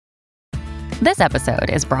This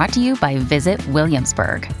episode is brought to you by Visit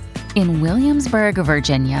Williamsburg. In Williamsburg,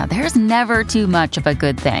 Virginia, there's never too much of a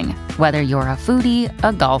good thing. Whether you're a foodie,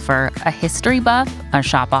 a golfer, a history buff, a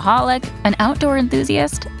shopaholic, an outdoor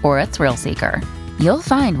enthusiast, or a thrill seeker, you'll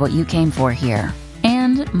find what you came for here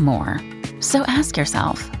and more. So ask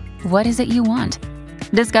yourself, what is it you want?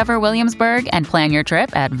 Discover Williamsburg and plan your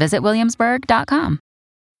trip at visitwilliamsburg.com.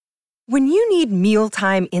 When you need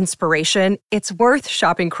mealtime inspiration, it's worth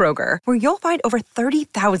shopping Kroger, where you'll find over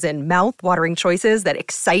 30,000 mouth-watering choices that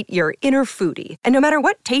excite your inner foodie. And no matter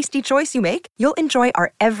what tasty choice you make, you'll enjoy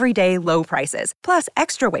our everyday low prices, plus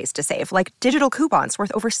extra ways to save, like digital coupons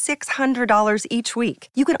worth over $600 each week.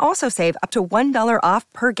 You can also save up to $1 off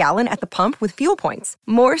per gallon at the pump with fuel points.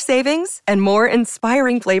 More savings and more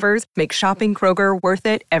inspiring flavors make shopping Kroger worth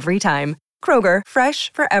it every time. Kroger,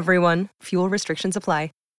 fresh for everyone. Fuel restrictions apply.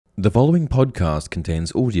 The following podcast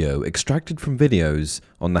contains audio extracted from videos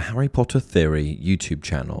on the Harry Potter Theory YouTube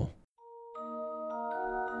channel.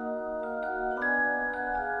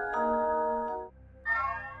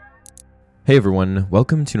 Hey everyone,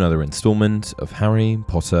 welcome to another installment of Harry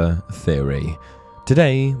Potter Theory.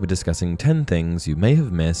 Today, we're discussing 10 things you may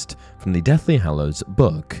have missed from the Deathly Hallows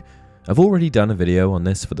book. I've already done a video on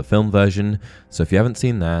this for the film version, so if you haven't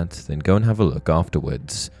seen that, then go and have a look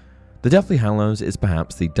afterwards. The Deathly Hallows is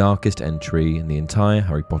perhaps the darkest entry in the entire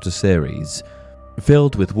Harry Potter series.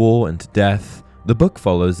 Filled with war and death, the book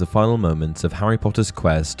follows the final moments of Harry Potter's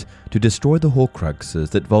quest to destroy the Horcruxes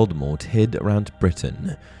that Voldemort hid around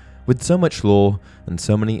Britain. With so much lore and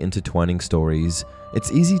so many intertwining stories,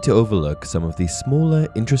 it's easy to overlook some of the smaller,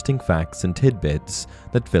 interesting facts and tidbits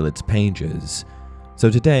that fill its pages. So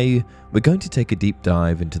today, we're going to take a deep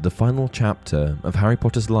dive into the final chapter of Harry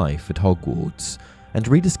Potter's life at Hogwarts, and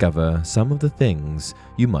rediscover some of the things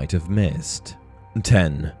you might have missed.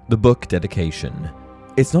 10. The book dedication.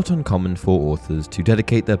 It's not uncommon for authors to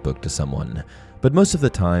dedicate their book to someone, but most of the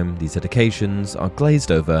time these dedications are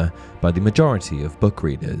glazed over by the majority of book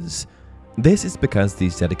readers. This is because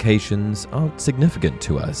these dedications aren't significant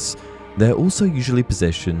to us. They're also usually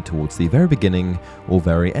positioned towards the very beginning or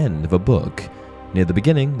very end of a book. Near the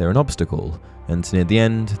beginning, they're an obstacle, and near the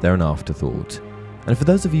end, they're an afterthought. And for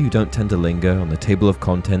those of you who don't tend to linger on the table of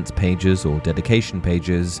contents pages or dedication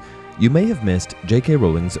pages, you may have missed J.K.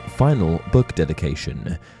 Rowling's final book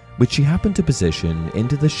dedication, which she happened to position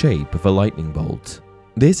into the shape of a lightning bolt.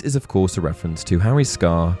 This is of course a reference to Harry's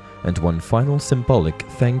scar and one final symbolic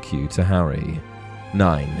thank you to Harry.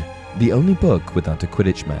 9. The only book without a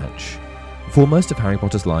Quidditch match. For most of Harry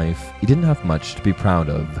Potter's life, he didn't have much to be proud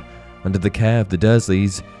of. Under the care of the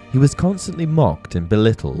Dursleys, he was constantly mocked and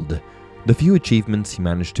belittled. The few achievements he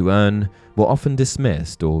managed to earn were often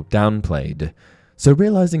dismissed or downplayed, so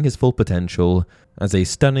realizing his full potential as a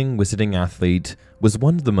stunning wizarding athlete was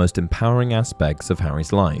one of the most empowering aspects of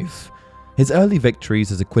Harry's life. His early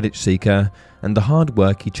victories as a Quidditch seeker and the hard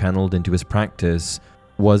work he channeled into his practice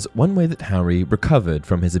was one way that Harry recovered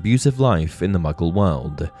from his abusive life in the Muggle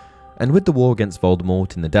world. And with the war against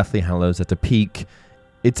Voldemort in the Deathly Hallows at a peak,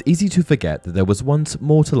 it's easy to forget that there was once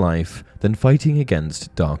more to life than fighting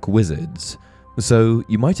against dark wizards. So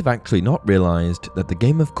you might have actually not realized that the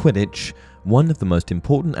game of Quidditch, one of the most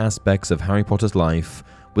important aspects of Harry Potter's life,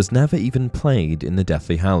 was never even played in the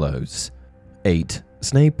Deathly Hallows. 8.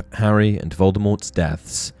 Snape, Harry, and Voldemort's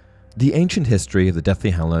deaths. The ancient history of the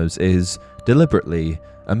Deathly Hallows is, deliberately,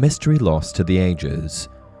 a mystery lost to the ages.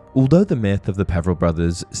 Although the myth of the Peverell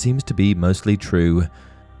brothers seems to be mostly true,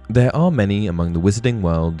 there are many among the wizarding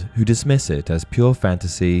world who dismiss it as pure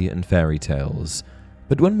fantasy and fairy tales.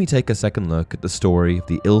 But when we take a second look at the story of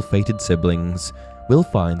the ill-fated siblings, we'll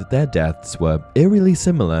find that their deaths were eerily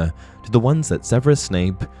similar to the ones that Severus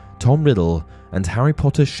Snape, Tom Riddle, and Harry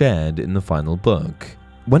Potter shared in the final book.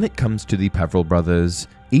 When it comes to the Peverell brothers,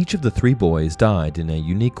 each of the three boys died in a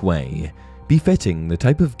unique way, befitting the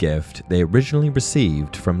type of gift they originally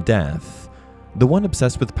received from death. The one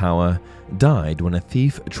obsessed with power died when a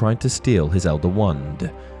thief tried to steal his Elder Wand.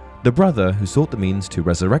 The brother who sought the means to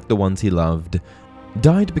resurrect the ones he loved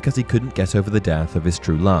died because he couldn't get over the death of his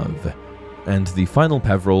true love. And the final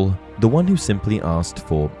Peverell, the one who simply asked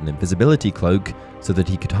for an invisibility cloak so that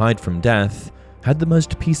he could hide from death, had the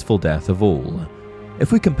most peaceful death of all.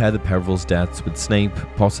 If we compare the Peverell's deaths with Snape,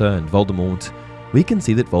 Potter, and Voldemort, we can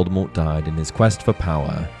see that Voldemort died in his quest for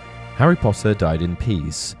power. Harry Potter died in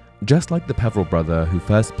peace, just like the Peverell brother who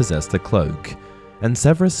first possessed the cloak, and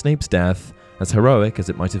Severus Snape's death, as heroic as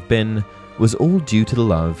it might have been, was all due to the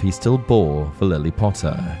love he still bore for Lily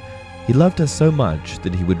Potter. He loved her so much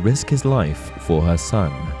that he would risk his life for her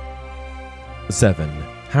son. 7.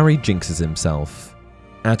 Harry jinxes himself.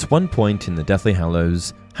 At one point in the Deathly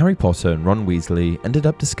Hallows, Harry Potter and Ron Weasley ended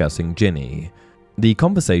up discussing Ginny. The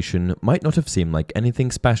conversation might not have seemed like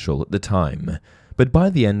anything special at the time, but by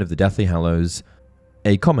the end of the Deathly Hallows,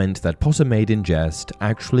 a comment that Potter made in jest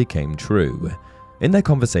actually came true. In their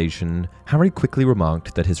conversation, Harry quickly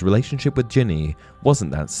remarked that his relationship with Ginny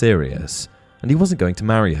wasn't that serious, and he wasn't going to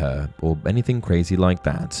marry her, or anything crazy like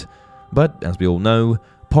that. But, as we all know,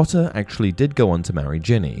 Potter actually did go on to marry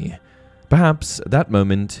Ginny. Perhaps, at that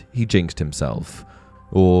moment, he jinxed himself.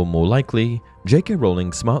 Or, more likely, J.K.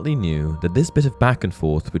 Rowling smartly knew that this bit of back and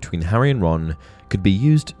forth between Harry and Ron could be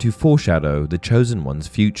used to foreshadow the Chosen One's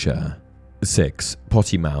future. 6.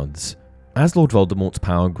 Potty Mouths. As Lord Voldemort's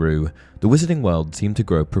power grew, the wizarding world seemed to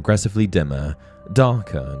grow progressively dimmer,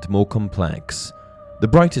 darker, and more complex. The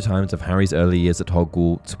brighter times of Harry's early years at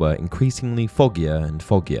Hogwarts were increasingly foggier and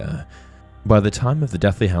foggier. By the time of the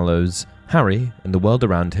Deathly Hallows, Harry, and the world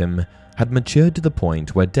around him, had matured to the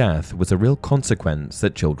point where death was a real consequence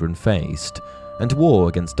that children faced, and war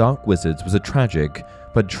against dark wizards was a tragic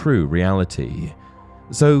but true reality.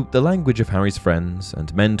 So the language of Harry's friends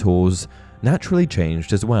and mentors naturally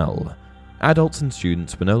changed as well. Adults and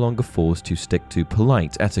students were no longer forced to stick to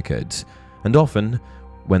polite etiquette, and often,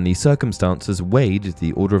 when the circumstances weighed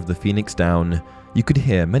the Order of the Phoenix down, you could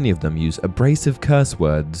hear many of them use abrasive curse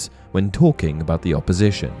words when talking about the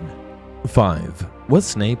opposition. 5. Was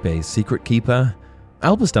Snape a secret keeper?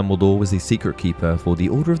 Albus Dumbledore was the secret keeper for the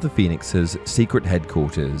Order of the Phoenix's secret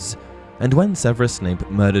headquarters, and when Severus Snape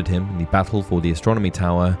murdered him in the battle for the Astronomy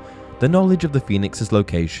Tower, the knowledge of the Phoenix's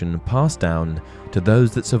location passed down to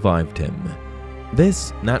those that survived him.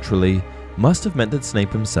 This, naturally, must have meant that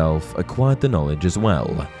Snape himself acquired the knowledge as well,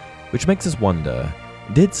 which makes us wonder,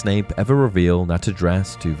 did Snape ever reveal that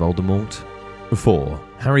address to Voldemort? 4.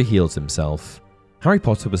 Harry heals himself. Harry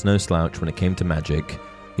Potter was no slouch when it came to magic.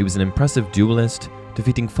 He was an impressive duelist,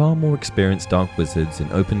 defeating far more experienced dark wizards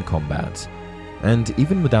in open combat. And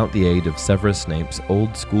even without the aid of Severus Snape's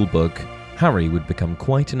old school book, Harry would become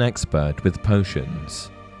quite an expert with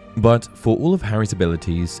potions. But for all of Harry's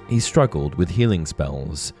abilities, he struggled with healing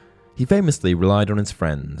spells. He famously relied on his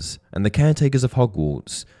friends and the caretakers of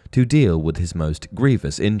Hogwarts to deal with his most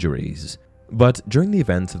grievous injuries. But during the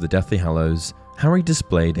events of the Deathly Hallows, Harry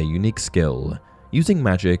displayed a unique skill, using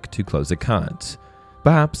magic to close a cut.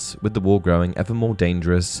 Perhaps, with the war growing ever more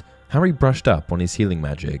dangerous, Harry brushed up on his healing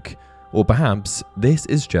magic, or perhaps this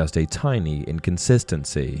is just a tiny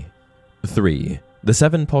inconsistency. 3. The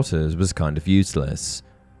Seven Potters was kind of useless.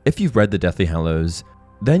 If you've read the Deathly Hallows,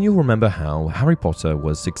 then you'll remember how Harry Potter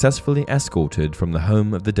was successfully escorted from the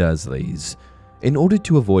home of the Dursleys. In order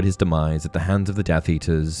to avoid his demise at the hands of the Death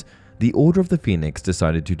Eaters, the Order of the Phoenix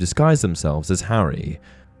decided to disguise themselves as Harry,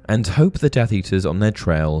 and hope the Death Eaters on their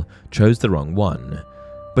trail chose the wrong one.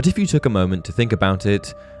 But if you took a moment to think about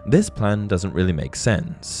it, this plan doesn't really make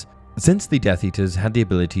sense. Since the Death Eaters had the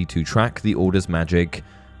ability to track the Order's magic,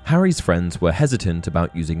 Harry's friends were hesitant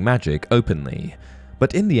about using magic openly,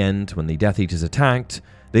 but in the end, when the Death Eaters attacked,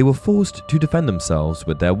 they were forced to defend themselves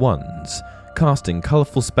with their wands, casting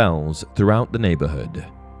colourful spells throughout the neighbourhood.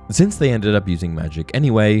 Since they ended up using magic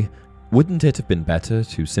anyway, wouldn't it have been better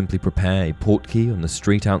to simply prepare a portkey on the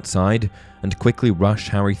street outside and quickly rush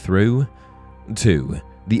Harry through? 2.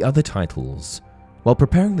 The other titles. While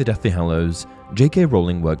preparing the Deathly Hallows, J.K.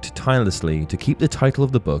 Rowling worked tirelessly to keep the title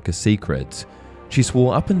of the book a secret. She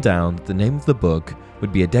swore up and down that the name of the book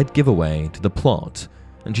would be a dead giveaway to the plot,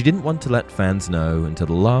 and she didn't want to let fans know until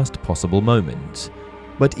the last possible moment.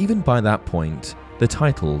 But even by that point, the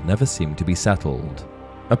title never seemed to be settled.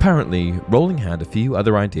 Apparently, Rowling had a few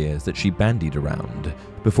other ideas that she bandied around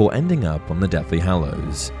before ending up on the Deathly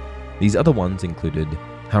Hallows. These other ones included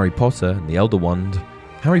Harry Potter and the Elder Wand,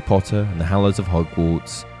 Harry Potter and the Hallows of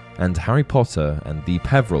Hogwarts, and Harry Potter and the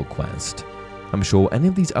Peveril Quest. I'm sure any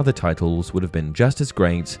of these other titles would have been just as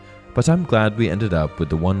great, but I'm glad we ended up with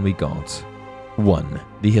the one we got. 1.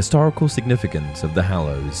 The historical significance of the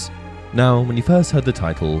Hallows. Now, when you first heard the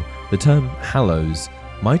title, the term Hallows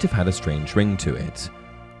might have had a strange ring to it.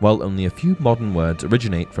 While only a few modern words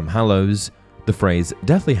originate from Hallows, the phrase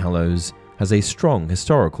Deathly Hallows has a strong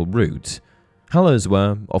historical root. Hallows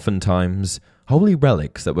were, oftentimes, holy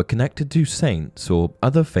relics that were connected to saints or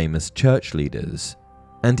other famous church leaders.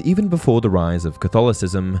 And even before the rise of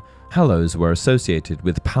Catholicism, Hallows were associated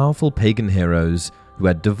with powerful pagan heroes who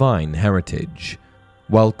had divine heritage.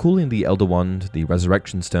 While calling the Elder Wand, the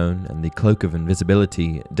Resurrection Stone, and the Cloak of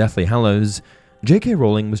Invisibility Deathly Hallows, J.K.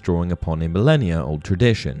 Rowling was drawing upon a millennia-old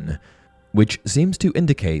tradition, which seems to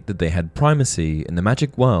indicate that they had primacy in the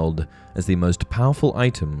magic world as the most powerful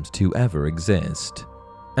items to ever exist.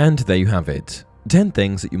 And there you have it, 10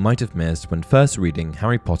 things that you might have missed when first reading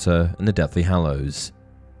Harry Potter and the Deathly Hallows.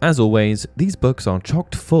 As always, these books are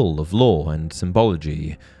chock full of lore and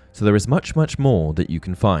symbology, so there is much more that you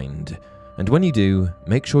can find. And when you do,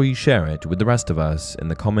 make sure you share it with the rest of us in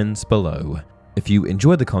the comments below. If you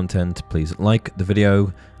enjoy the content, please like the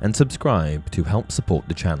video and subscribe to help support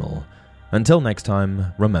the channel. Until next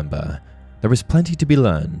time, remember, there is plenty to be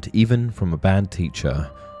learned even from a bad teacher.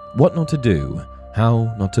 What not to do,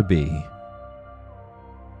 how not to be.